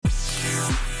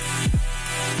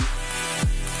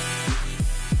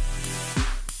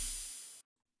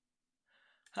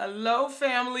Hello,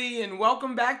 family, and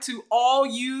welcome back to All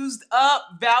Used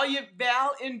Up. Valiant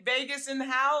Val in Vegas in the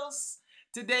house.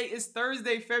 Today is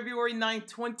Thursday, February 9th,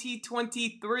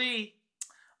 2023.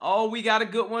 Oh, we got a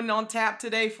good one on tap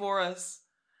today for us.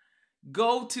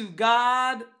 Go to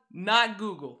God, not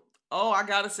Google. Oh, I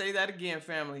got to say that again,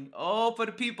 family. Oh, for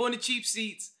the people in the cheap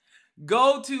seats.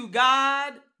 Go to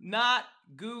God, not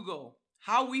Google.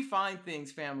 How we find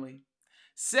things, family.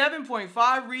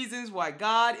 7.5 reasons why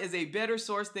God is a better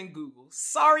source than Google.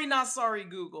 Sorry, not sorry,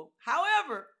 Google.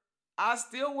 However, I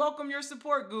still welcome your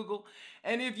support, Google.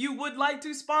 And if you would like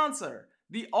to sponsor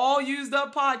the All Used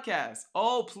Up podcast,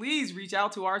 oh, please reach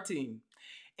out to our team.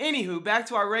 Anywho, back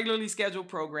to our regularly scheduled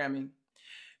programming.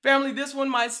 Family, this one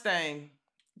might sting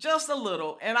just a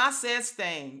little. And I said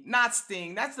sting, not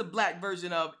sting. That's the black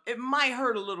version of it might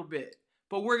hurt a little bit,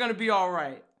 but we're going to be all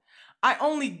right. I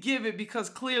only give it because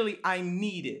clearly I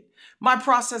need it. My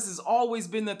process has always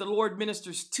been that the Lord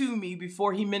ministers to me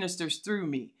before he ministers through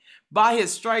me. By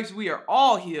his stripes, we are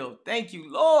all healed. Thank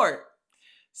you, Lord.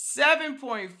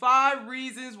 7.5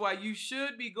 reasons why you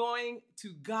should be going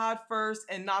to God first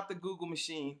and not the Google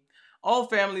machine. Oh,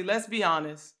 family, let's be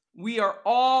honest. We are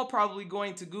all probably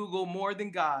going to Google more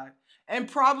than God and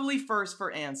probably first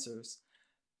for answers.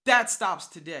 That stops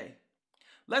today.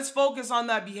 Let's focus on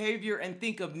that behavior and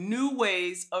think of new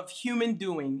ways of human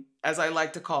doing, as I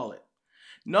like to call it.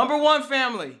 Number one,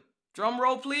 family, drum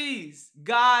roll please.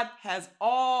 God has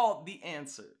all the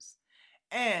answers.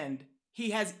 And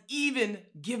he has even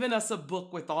given us a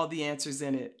book with all the answers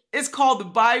in it. It's called the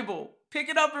Bible. Pick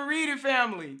it up and read it,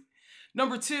 family.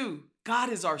 Number two, God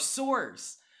is our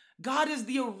source. God is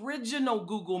the original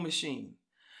Google machine.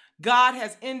 God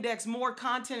has indexed more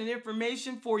content and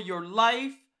information for your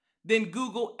life than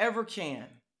Google ever can.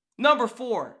 Number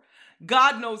four,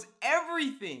 God knows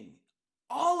everything,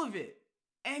 all of it,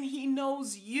 and he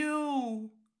knows you.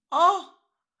 Oh,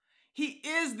 he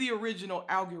is the original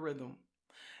algorithm.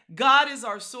 God is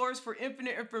our source for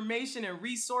infinite information and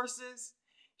resources.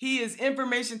 He is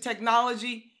information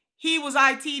technology. He was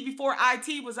IT before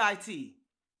IT was IT.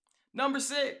 Number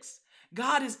six,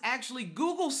 God is actually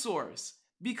Google's source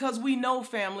because we know,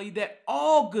 family, that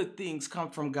all good things come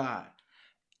from God.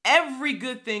 Every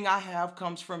good thing I have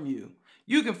comes from you.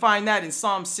 You can find that in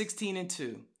Psalm 16 and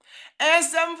 2. And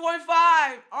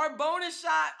 7.5, our bonus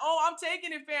shot. Oh, I'm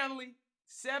taking it, family.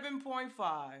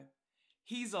 7.5.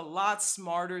 He's a lot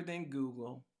smarter than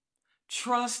Google.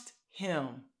 Trust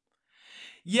him.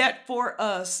 Yet for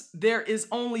us, there is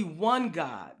only one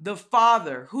God, the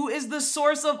Father, who is the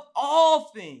source of all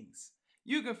things.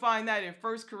 You can find that in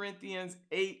 1 Corinthians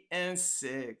 8 and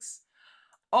 6.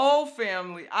 Oh,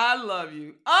 family, I love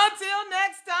you. Until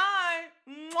next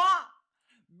time, mwah.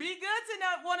 Be good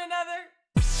to one another.